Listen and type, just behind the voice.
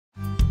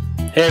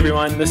Hey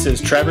everyone, this is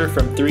Trevor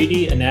from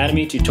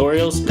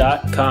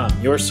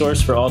 3DAnatomyTutorials.com, your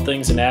source for all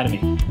things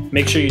anatomy.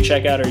 Make sure you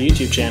check out our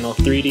YouTube channel,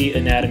 3D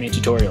Anatomy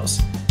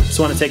Tutorials. Just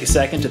want to take a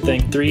second to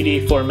thank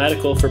 3D4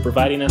 Medical for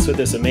providing us with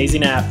this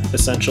amazing app,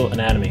 Essential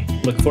Anatomy.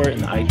 Look for it in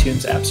the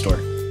iTunes App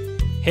Store.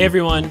 Hey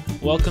everyone,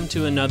 welcome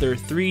to another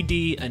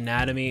 3D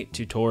Anatomy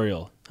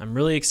tutorial. I'm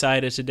really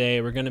excited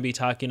today. We're going to be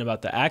talking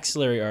about the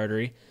axillary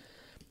artery,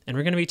 and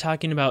we're going to be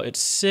talking about its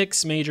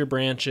 6 major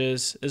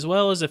branches, as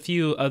well as a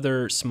few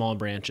other small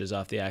branches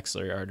off the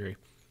axillary artery.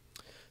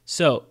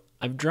 So,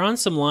 I've drawn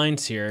some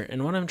lines here,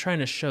 and what I'm trying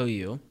to show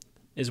you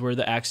is where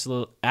the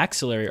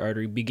axillary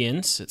artery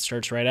begins. It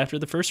starts right after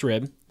the first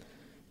rib,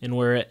 and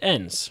where it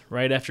ends,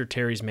 right after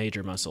teres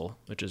major muscle,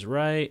 which is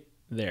right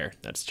there.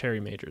 That's teres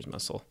major's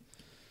muscle.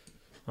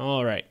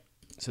 All right,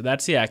 so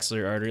that's the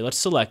axillary artery. Let's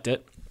select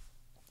it.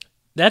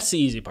 That's the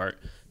easy part.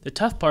 The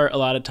tough part a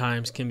lot of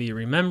times can be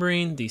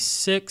remembering these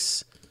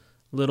 6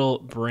 little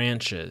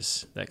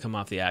branches that come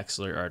off the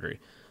axillary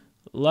artery.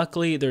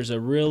 Luckily, there's a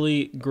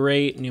really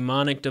great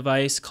mnemonic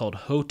device called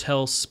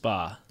Hotel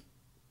SPA.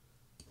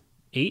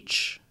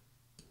 H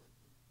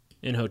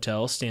in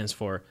hotel stands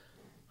for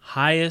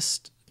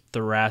highest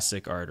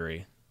thoracic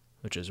artery,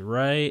 which is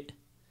right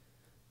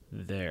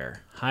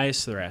there.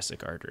 Highest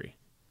thoracic artery.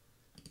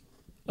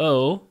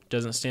 O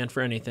doesn't stand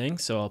for anything,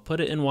 so I'll put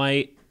it in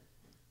white.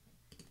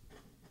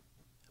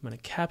 I'm going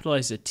to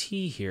capitalize the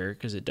T here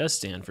because it does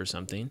stand for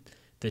something.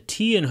 The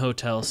T in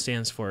hotel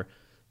stands for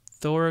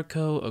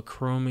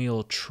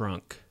thoracoacromial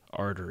trunk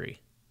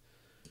artery.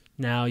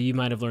 Now, you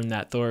might have learned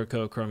that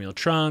thoracoacromial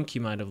trunk,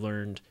 you might have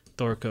learned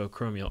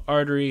thoracoacromial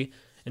artery,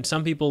 and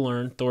some people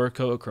learn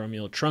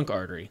thoracoacromial trunk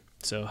artery.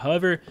 So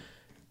however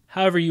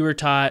you were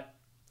taught,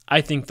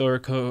 I think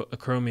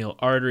thoracoacromial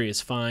artery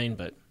is fine,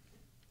 but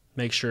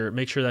make sure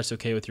that's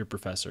okay with your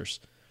professors.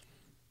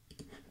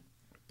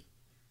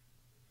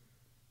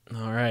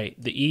 All right,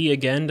 the E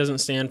again doesn't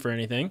stand for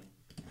anything,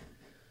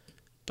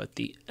 but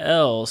the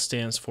L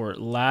stands for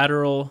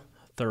lateral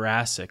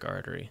thoracic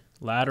artery.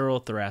 Lateral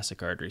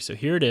thoracic artery. So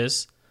here it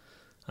is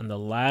on the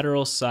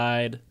lateral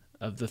side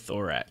of the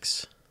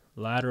thorax.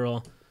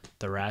 Lateral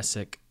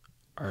thoracic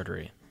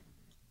artery.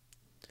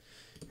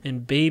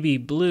 In baby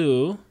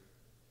blue,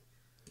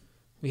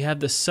 we have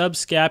the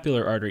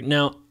subscapular artery.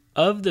 Now,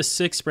 of the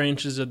 6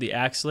 branches of the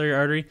axillary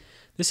artery,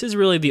 this is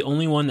really the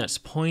only one that's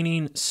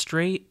pointing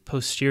straight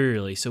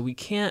posteriorly, so we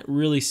can't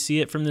really see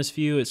it from this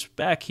view. It's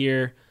back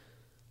here.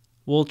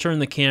 We'll turn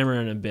the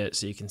camera in a bit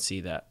so you can see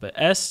that. But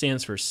S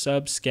stands for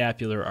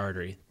subscapular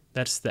artery.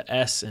 That's the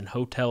S in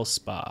Hotel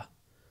SPA.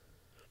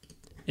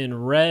 In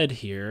red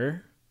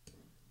here,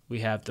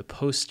 we have the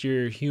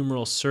posterior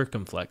humeral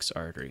circumflex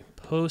artery.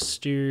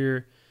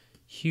 Posterior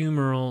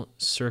humeral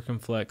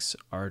circumflex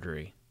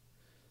artery.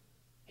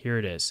 Here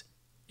it is.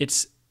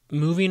 It's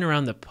moving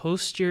around the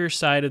posterior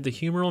side of the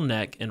humeral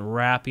neck and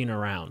wrapping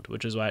around,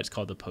 which is why it's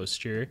called the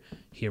posterior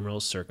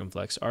humeral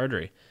circumflex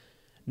artery.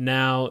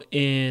 Now,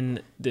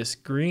 in this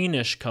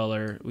greenish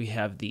color, we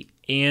have the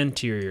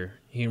anterior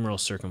humeral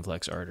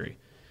circumflex artery.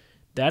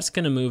 That's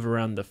going to move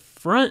around the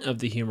front of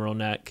the humeral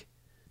neck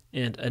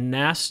and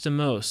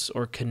anastomose,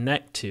 or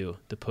connect to,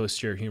 the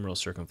posterior humeral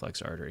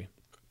circumflex artery.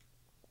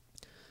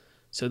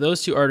 So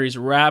those 2 arteries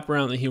wrap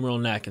around the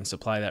humeral neck and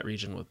supply that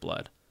region with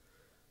blood.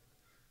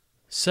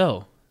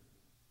 So,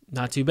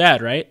 not too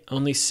bad, right?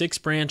 Only 6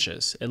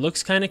 branches. It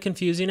looks kind of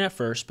confusing at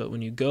first, but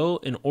when you go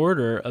in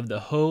order of the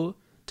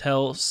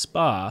Hotel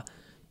SPA,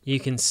 you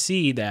can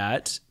see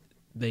that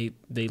they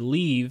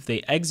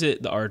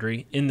exit the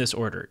artery in this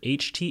order,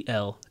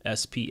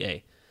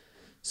 HTL-SPA.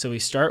 So we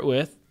start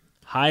with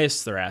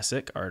highest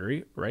thoracic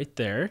artery right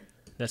there.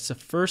 That's the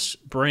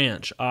first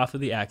branch off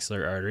of the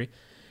axillary artery.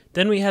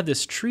 Then we have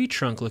this tree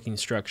trunk looking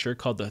structure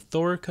called the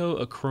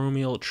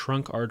thoracoacromial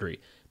trunk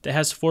artery that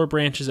has 4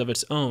 branches of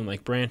its own,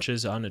 like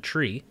branches on a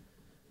tree,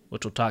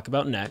 which we'll talk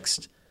about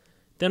next.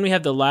 Then we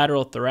have the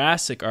lateral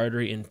thoracic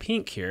artery in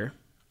pink here,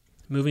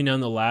 moving down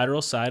the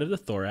lateral side of the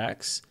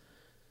thorax.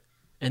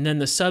 And then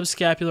the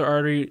subscapular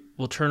artery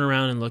we'll turn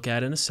around and look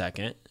at in a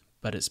second,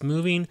 but it's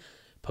moving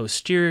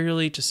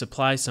posteriorly to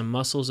supply some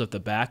muscles of the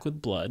back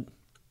with blood.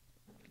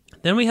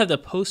 Then we have the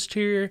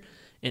posterior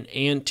and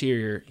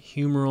anterior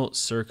humeral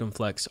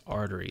circumflex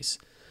arteries.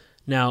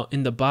 Now,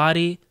 in the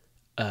body,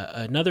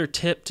 another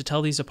tip to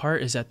tell these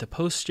apart is that the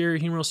posterior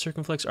humeral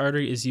circumflex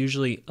artery is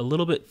usually a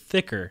little bit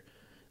thicker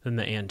than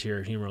the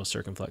anterior humeral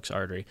circumflex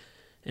artery.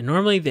 And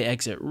normally they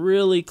exit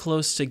really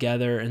close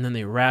together and then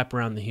they wrap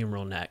around the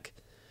humeral neck.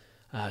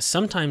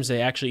 Sometimes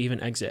they actually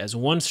even exit as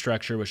one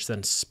structure, which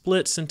then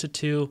splits into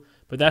 2,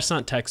 but that's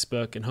not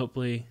textbook, and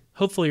hopefully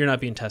you're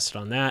not being tested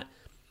on that.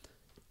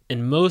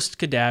 In most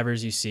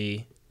cadavers you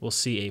see, we'll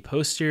see a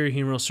posterior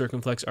humeral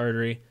circumflex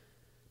artery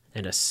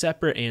and a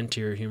separate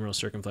anterior humeral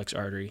circumflex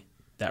artery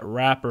that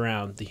wrap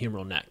around the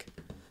humeral neck.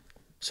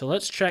 So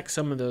let's check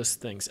some of those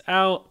things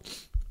out.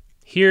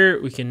 Here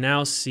we can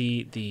now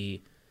see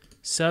the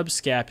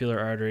subscapular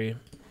artery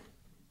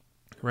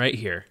right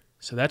here.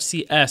 So that's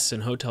the S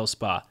in Hotel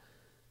SPA.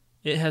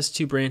 It has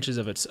 2 branches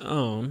of its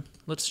own.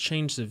 Let's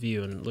change the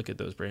view and look at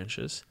those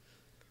branches.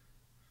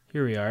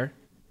 Here we are.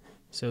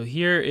 So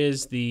here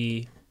is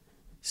the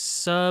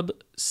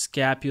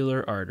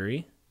subscapular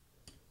artery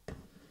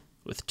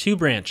with two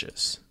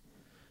branches.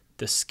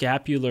 The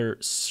scapular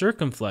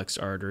circumflex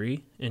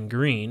artery in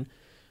green,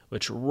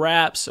 which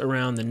wraps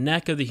around the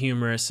neck of the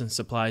humerus and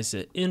supplies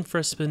the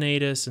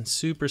infraspinatus and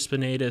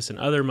supraspinatus and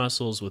other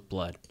muscles with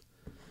blood.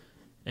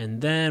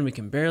 And then we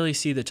can barely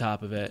see the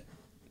top of it,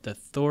 the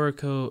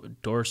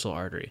thoracodorsal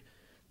artery.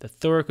 The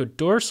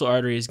thoracodorsal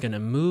artery is going to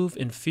move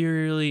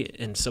inferiorly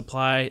and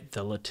supply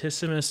the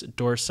latissimus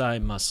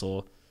dorsi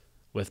muscle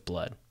with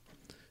blood.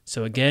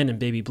 So again, in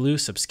baby blue,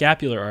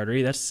 subscapular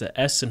artery, that's the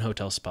S in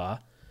Hotel Spa.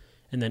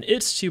 And then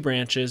its two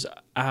branches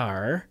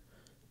are,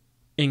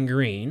 in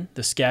green,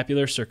 the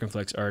scapular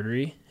circumflex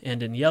artery,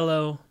 and in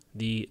yellow,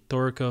 the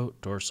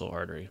thoracodorsal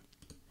artery.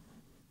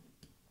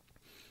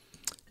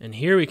 And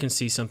here we can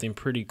see something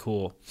pretty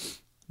cool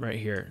right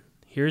here.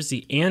 Here's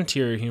the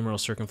anterior humeral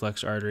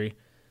circumflex artery,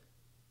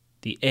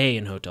 the A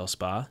in Hotel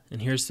Spa,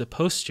 and here's the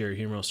posterior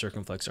humeral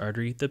circumflex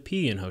artery, the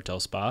P in Hotel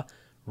Spa,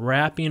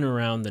 wrapping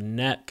around the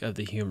neck of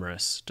the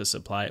humerus to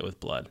supply it with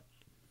blood.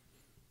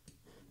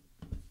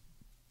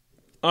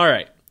 All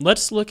right,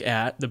 let's look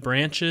at the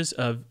branches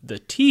of the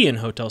T in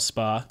Hotel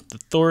Spa, the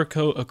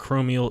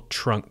thoracoacromial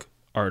trunk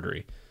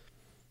artery.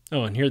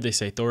 Oh, and here they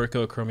say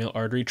thoracoacromial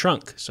artery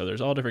trunk, so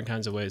there's all different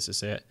kinds of ways to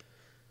say it.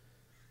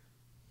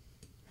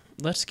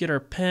 Let's get our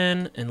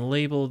pen and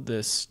label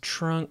this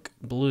trunk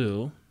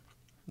blue.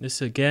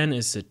 This again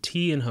is the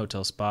T in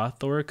Hotel Spa,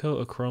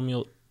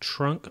 thoracoacromial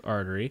trunk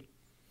artery.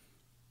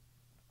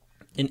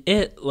 And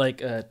it,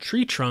 like a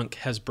tree trunk,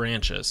 has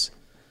branches.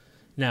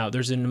 Now,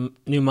 there's a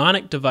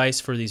mnemonic device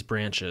for these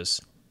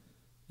branches,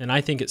 and I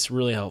think it's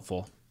really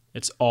helpful.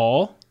 It's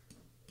all.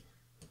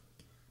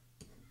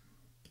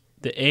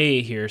 The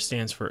A here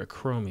stands for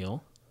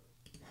acromial.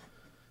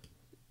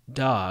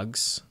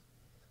 Dogs.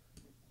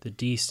 The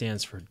D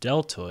stands for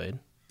deltoid.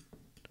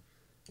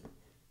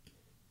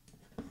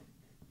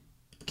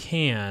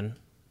 Can.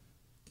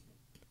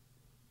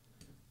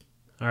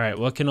 All right,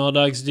 what can all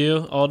dogs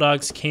do? All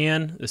dogs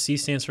can. The C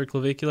stands for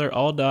clavicular.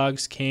 All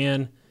dogs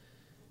can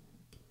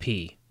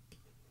pee.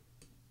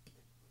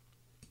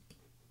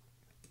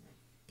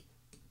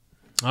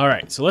 All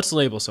right, so let's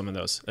label some of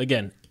those.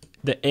 Again,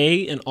 the A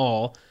in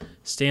all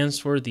stands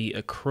for the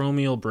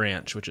acromial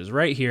branch, which is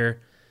right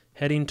here,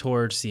 heading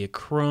towards the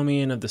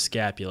acromion of the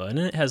scapula, and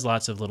it has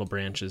lots of little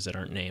branches that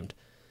aren't named.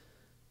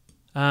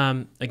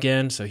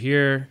 Again, so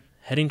here,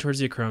 heading towards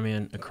the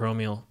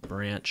acromial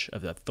branch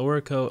of the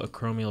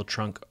thoracoacromial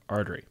trunk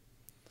artery.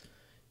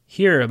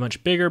 Here, a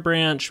much bigger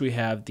branch, we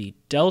have the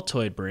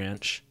deltoid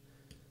branch,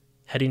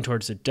 heading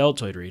towards the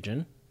deltoid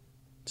region.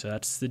 So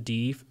that's the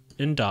D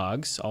in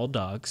dogs, all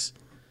dogs.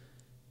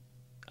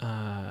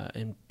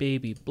 In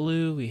baby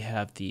blue, we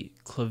have the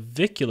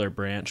clavicular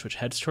branch, which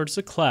heads towards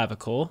the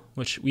clavicle,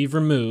 which we've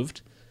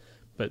removed,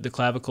 but the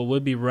clavicle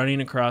would be running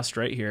across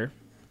right here.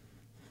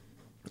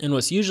 And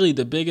what's usually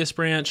the biggest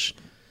branch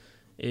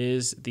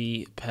is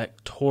the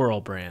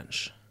pectoral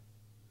branch.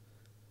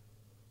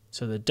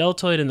 So the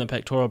deltoid and the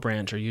pectoral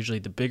branch are usually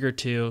the bigger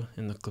two,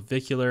 and the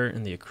clavicular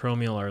and the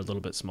acromial are a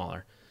little bit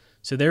smaller.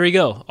 So there we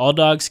go. All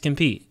dogs can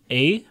pee.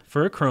 A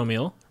for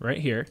acromial, right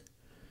here.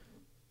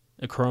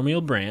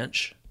 Acromial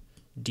branch.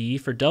 D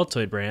for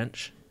deltoid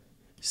branch.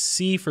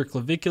 C for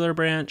clavicular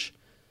branch.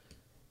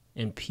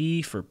 And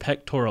P for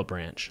pectoral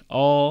branch.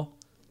 All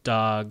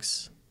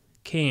dogs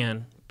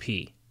can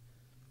pee.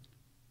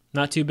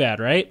 Not too bad,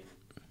 right?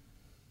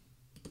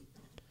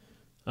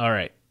 All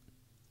right.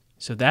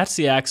 So that's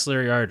the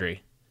axillary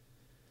artery.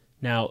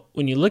 Now,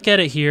 when you look at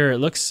it here, it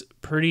looks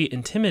pretty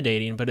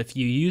intimidating, but if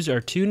you use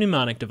our two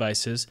mnemonic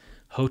devices,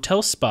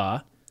 Hotel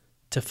Spa,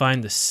 to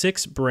find the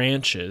 6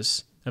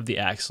 branches of the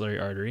axillary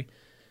artery,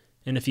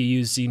 and if you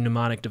use the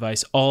mnemonic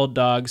device All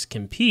Dogs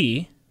Can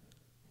Pee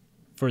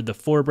for the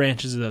 4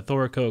 branches of the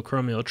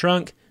thoracoacromial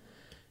trunk,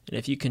 and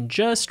if you can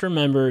just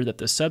remember that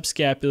the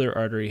subscapular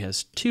artery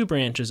has 2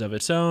 branches of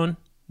its own,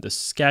 the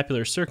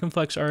scapular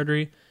circumflex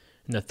artery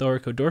and the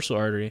thoracodorsal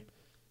artery,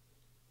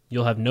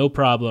 you'll have no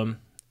problem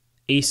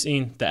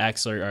acing the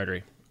axillary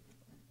artery.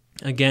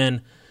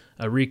 Again,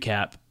 a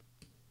recap.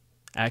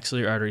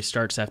 Axillary artery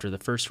starts after the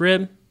first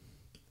rib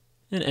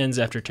and ends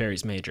after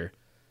teres major.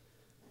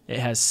 It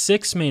has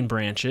 6 main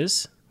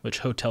branches, which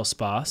Hotel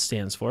Spa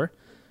stands for: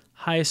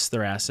 highest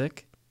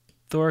thoracic,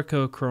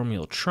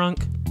 thoracoacromial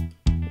trunk,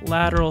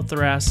 lateral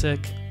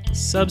thoracic,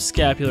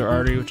 subscapular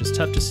artery, which is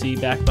tough to see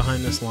back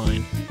behind this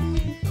line,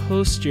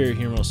 posterior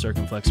humeral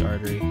circumflex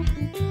artery,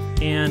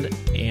 and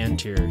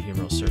anterior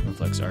humeral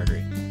circumflex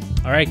artery.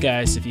 All right,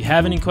 guys, if you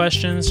have any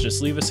questions,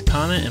 just leave us a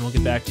comment and we'll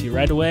get back to you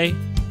right away.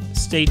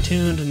 Stay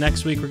tuned.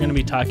 Next week, we're going to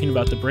be talking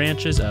about the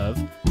branches of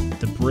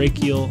the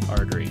brachial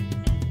artery.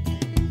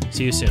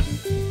 See you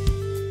soon.